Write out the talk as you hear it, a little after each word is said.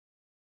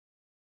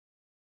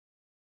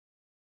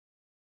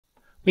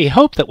We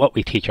hope that what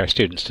we teach our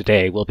students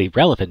today will be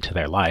relevant to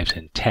their lives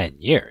in 10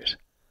 years.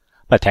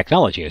 But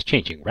technology is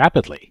changing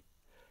rapidly.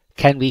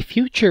 Can we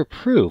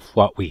future-proof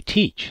what we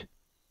teach?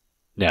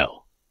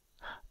 No.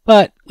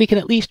 But we can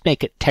at least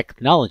make it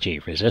technology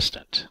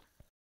resistant.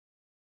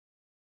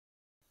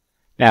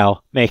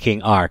 Now,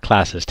 making our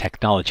classes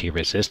technology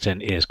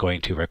resistant is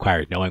going to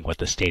require knowing what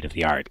the state of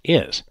the art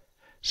is.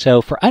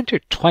 So for under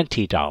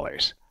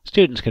 $20,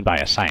 students can buy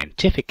a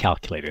scientific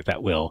calculator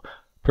that will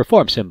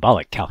perform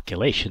symbolic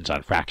calculations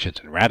on fractions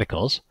and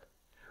radicals,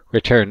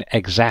 return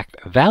exact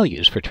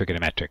values for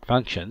trigonometric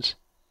functions,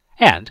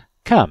 and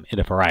come in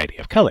a variety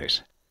of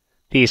colors.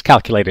 These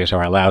calculators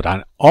are allowed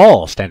on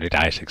all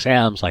standardized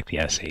exams like the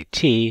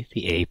SAT,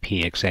 the AP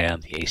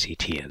exam, the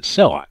ACT, and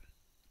so on.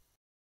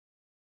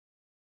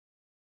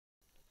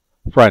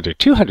 For under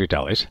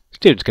 $200,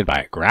 students can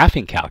buy a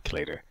graphing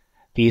calculator.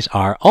 These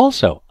are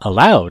also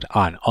allowed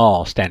on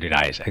all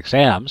standardized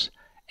exams,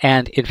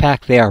 and in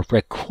fact they are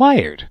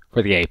required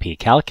for the AP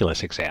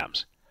Calculus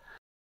exams.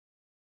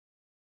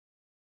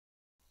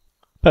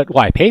 But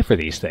why pay for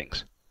these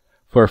things?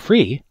 For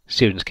free,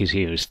 students can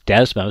use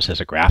Desmos as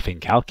a graphing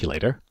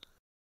calculator,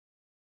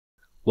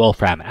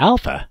 Wolfram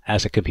Alpha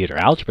as a computer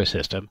algebra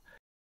system,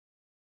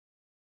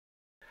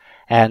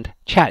 and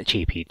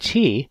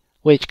ChatGPT,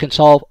 which can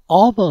solve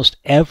almost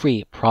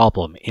every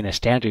problem in a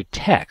standard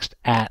text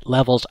at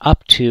levels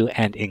up to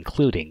and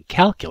including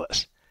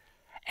calculus.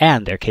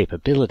 And their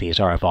capabilities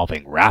are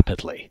evolving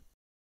rapidly.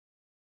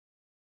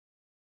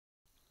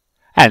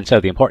 And so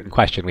the important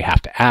question we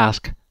have to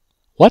ask,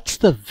 what's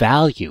the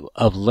value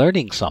of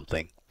learning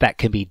something that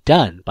can be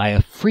done by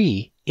a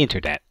free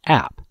internet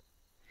app?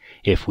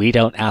 If we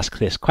don't ask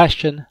this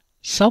question,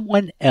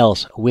 someone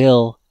else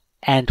will,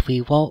 and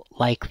we won't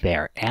like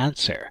their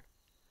answer.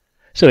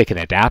 So we can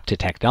adapt to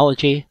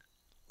technology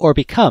or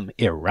become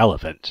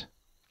irrelevant.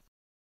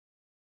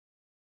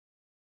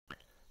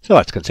 So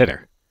let's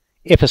consider.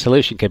 If a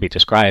solution can be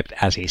described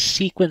as a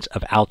sequence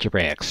of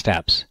algebraic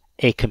steps,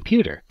 a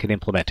computer can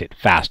implement it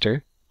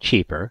faster,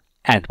 cheaper,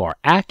 and more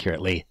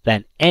accurately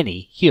than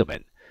any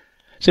human.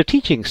 So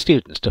teaching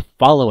students to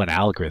follow an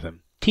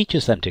algorithm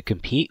teaches them to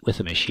compete with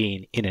a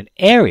machine in an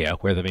area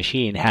where the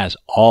machine has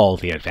all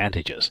the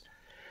advantages.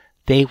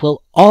 They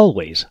will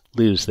always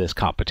lose this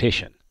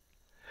competition.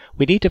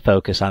 We need to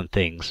focus on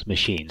things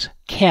machines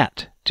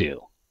can't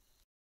do.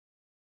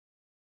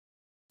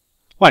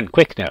 One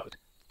quick note.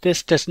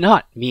 This does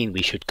not mean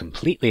we should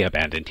completely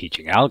abandon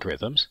teaching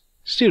algorithms.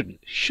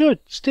 Students should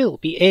still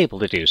be able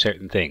to do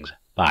certain things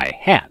by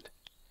hand.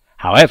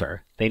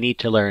 However, they need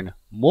to learn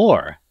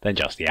more than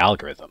just the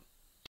algorithm.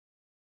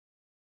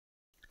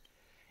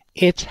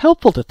 It's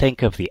helpful to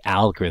think of the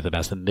algorithm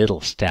as the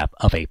middle step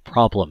of a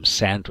problem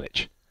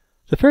sandwich.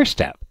 The first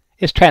step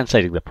is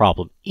translating the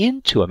problem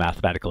into a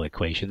mathematical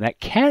equation that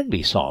can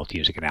be solved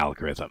using an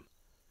algorithm.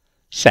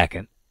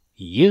 Second,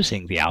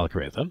 using the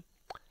algorithm.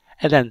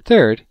 And then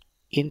third,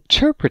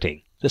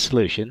 interpreting the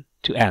solution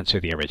to answer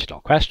the original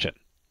question.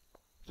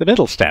 The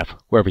middle step,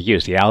 where we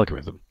use the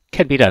algorithm,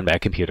 can be done by a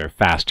computer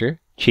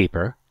faster,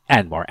 cheaper,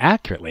 and more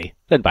accurately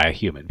than by a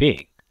human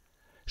being.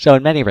 So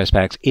in many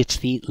respects, it's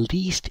the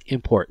least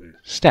important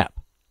step.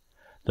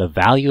 The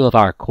value of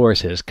our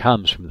courses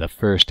comes from the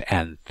first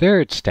and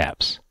third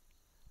steps.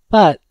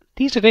 But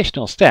these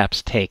additional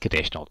steps take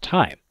additional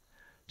time.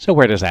 So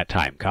where does that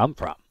time come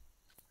from?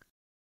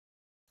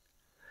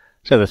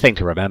 So the thing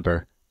to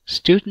remember,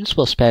 students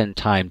will spend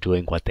time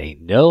doing what they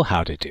know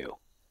how to do.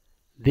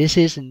 This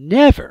is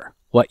never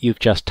what you've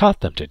just taught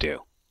them to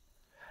do.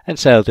 And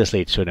so this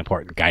leads to an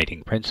important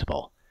guiding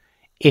principle.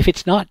 If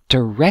it's not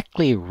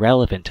directly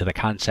relevant to the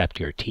concept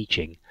you're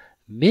teaching,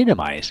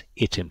 minimize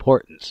its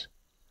importance.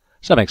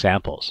 Some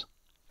examples.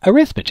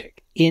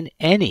 Arithmetic in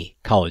any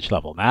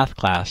college-level math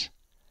class.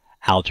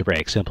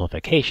 Algebraic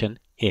simplification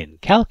in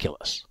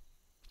calculus.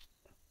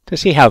 To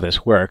see how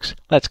this works,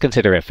 let's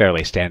consider a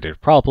fairly standard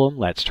problem.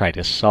 Let's try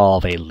to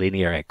solve a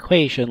linear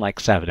equation like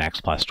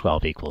 7x plus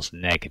 12 equals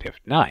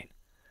 -9.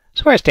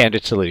 So our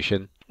standard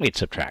solution, we'd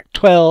subtract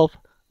 12,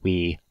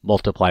 we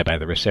multiply by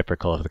the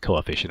reciprocal of the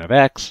coefficient of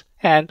x,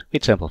 and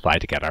we'd simplify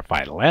to get our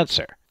final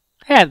answer.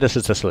 And this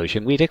is the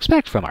solution we'd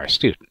expect from our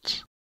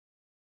students.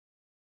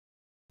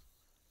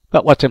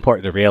 But what's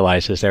important to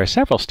realize is there are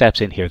several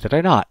steps in here that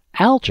are not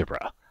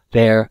algebra.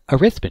 They're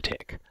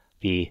arithmetic,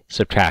 the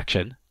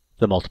subtraction,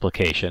 the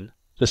multiplication,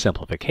 the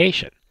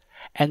simplification,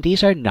 and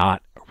these are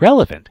not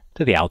relevant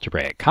to the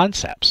algebraic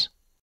concepts.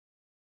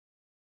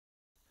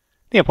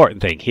 The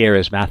important thing here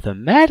is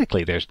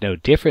mathematically there's no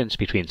difference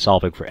between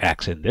solving for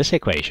x in this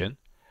equation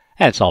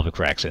and solving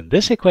for x in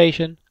this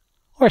equation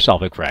or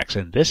solving for x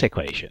in this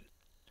equation.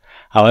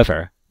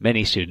 However,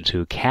 many students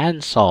who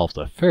can solve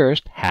the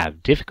first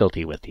have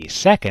difficulty with the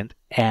second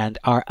and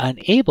are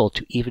unable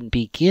to even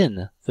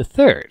begin the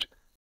third.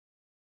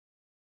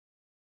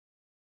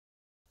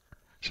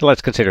 So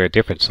let's consider a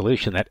different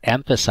solution that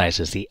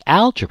emphasizes the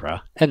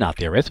algebra and not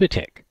the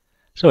arithmetic.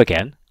 So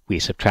again, we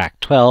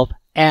subtract 12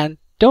 and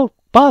don't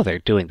bother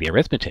doing the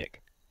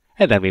arithmetic.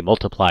 And then we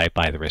multiply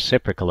by the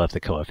reciprocal of the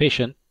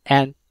coefficient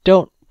and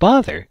don't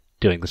bother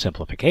doing the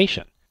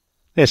simplification.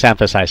 This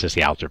emphasizes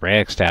the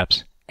algebraic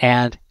steps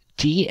and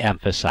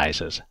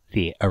de-emphasizes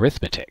the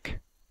arithmetic.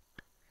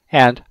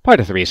 And part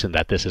of the reason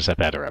that this is a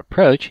better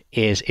approach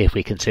is if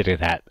we consider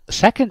that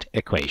second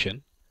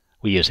equation,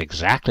 we use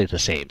exactly the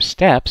same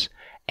steps,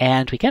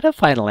 and we get a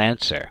final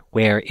answer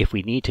where if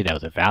we need to know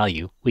the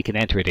value, we can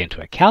enter it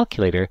into a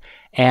calculator,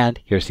 and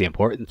here's the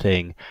important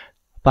thing,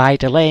 by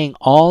delaying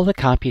all the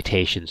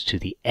computations to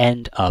the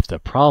end of the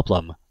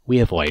problem, we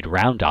avoid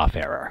round-off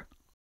error.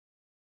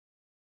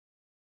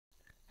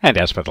 And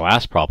as for the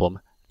last problem,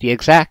 the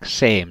exact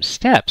same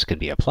steps can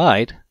be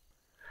applied.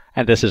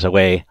 And this is a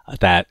way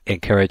that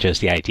encourages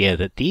the idea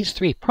that these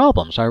three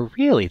problems are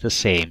really the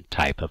same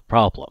type of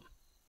problem.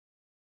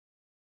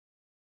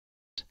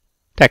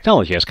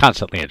 Technology is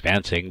constantly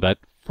advancing, but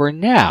for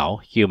now,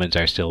 humans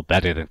are still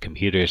better than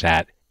computers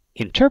at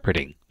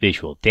interpreting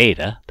visual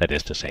data, that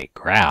is to say,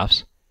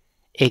 graphs,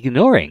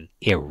 ignoring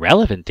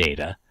irrelevant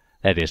data,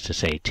 that is to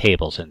say,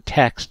 tables and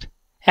text,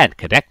 and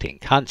connecting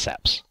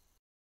concepts.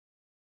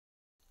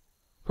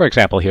 For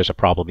example, here's a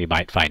problem you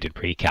might find in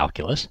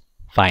pre-calculus.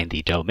 Find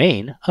the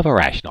domain of a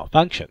rational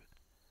function.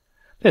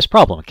 This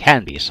problem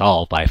can be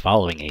solved by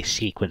following a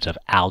sequence of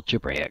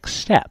algebraic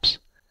steps,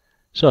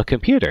 so a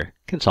computer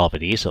can solve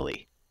it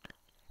easily.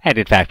 And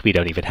in fact, we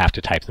don't even have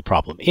to type the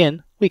problem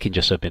in, we can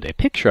just submit a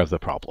picture of the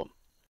problem.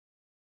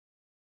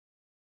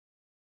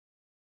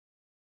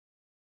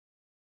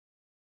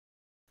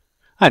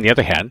 On the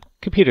other hand,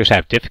 computers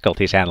have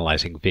difficulties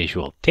analyzing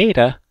visual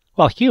data,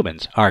 while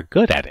humans are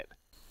good at it.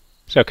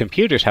 So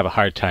computers have a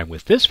hard time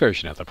with this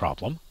version of the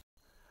problem,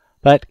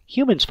 but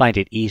humans find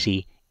it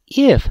easy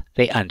if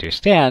they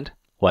understand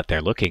what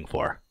they're looking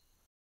for.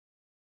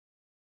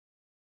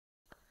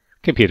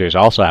 Computers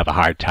also have a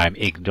hard time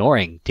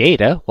ignoring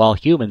data, while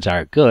humans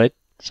are good,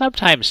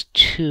 sometimes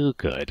too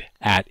good,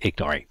 at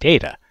ignoring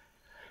data.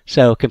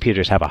 So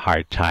computers have a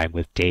hard time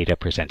with data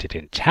presented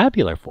in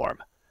tabular form.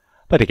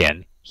 But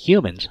again,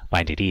 humans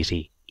find it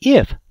easy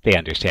if they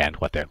understand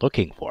what they're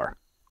looking for.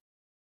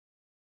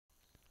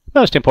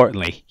 Most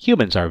importantly,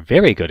 humans are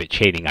very good at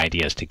chaining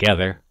ideas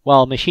together,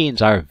 while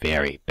machines are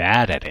very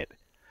bad at it.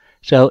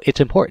 So it's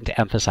important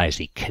to emphasize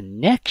the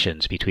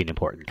connections between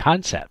important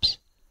concepts.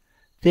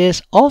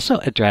 This also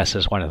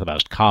addresses one of the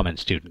most common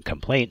student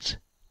complaints.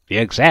 The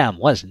exam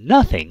was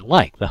nothing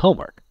like the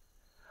homework.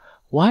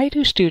 Why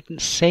do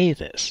students say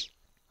this?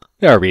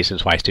 There are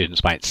reasons why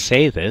students might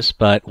say this,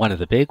 but one of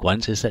the big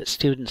ones is that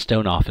students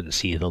don't often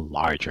see the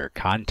larger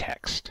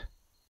context.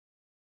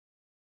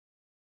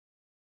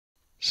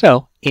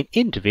 So, in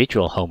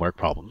individual homework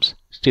problems,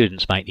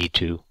 students might need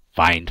to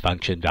find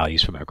function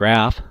values from a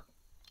graph,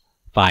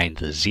 find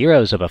the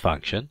zeros of a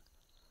function,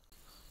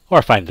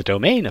 or find the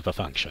domain of a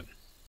function.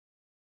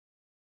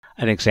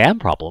 An exam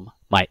problem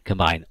might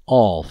combine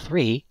all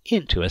three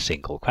into a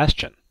single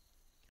question.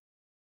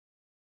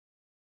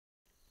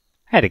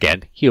 And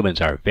again,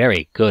 humans are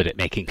very good at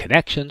making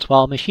connections,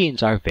 while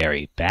machines are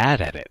very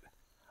bad at it.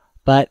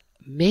 But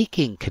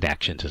making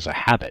connections is a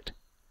habit.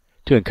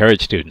 To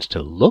encourage students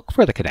to look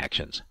for the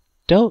connections,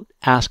 don't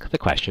ask the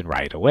question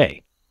right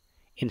away.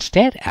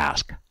 Instead,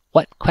 ask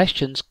what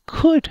questions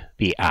could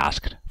be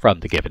asked from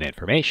the given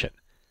information.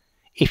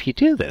 If you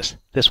do this,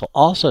 this will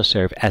also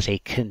serve as a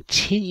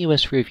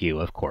continuous review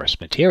of course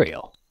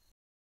material.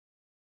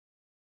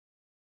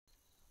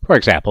 For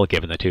example,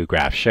 given the two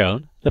graphs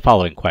shown, the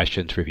following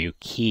questions review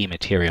key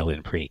material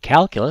in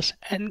pre-calculus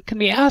and can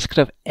be asked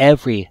of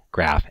every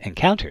graph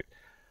encountered.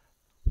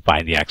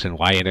 Find the x and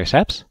y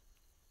intercepts,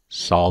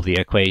 solve the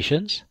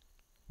equations,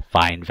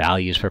 find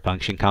values for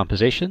function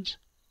compositions,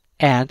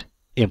 and,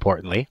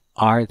 importantly,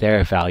 are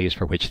there values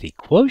for which the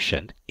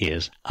quotient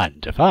is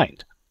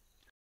undefined?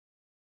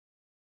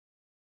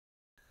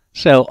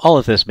 So all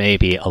of this may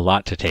be a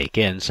lot to take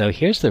in, so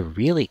here's the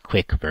really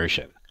quick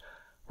version.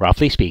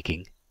 Roughly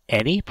speaking,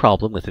 any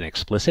problem with an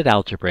explicit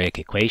algebraic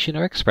equation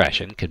or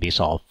expression can be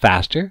solved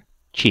faster,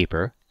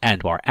 cheaper,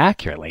 and more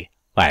accurately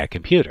by a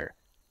computer.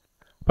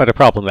 But a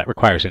problem that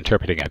requires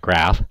interpreting a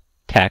graph,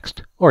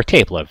 text, or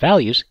table of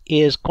values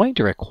is going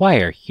to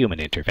require human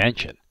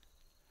intervention.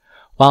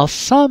 While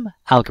some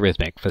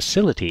algorithmic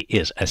facility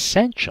is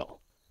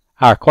essential,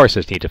 our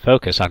courses need to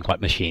focus on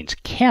what machines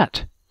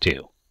can't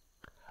do.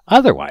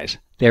 Otherwise,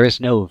 there is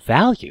no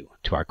value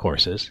to our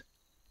courses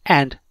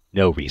and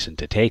no reason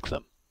to take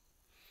them.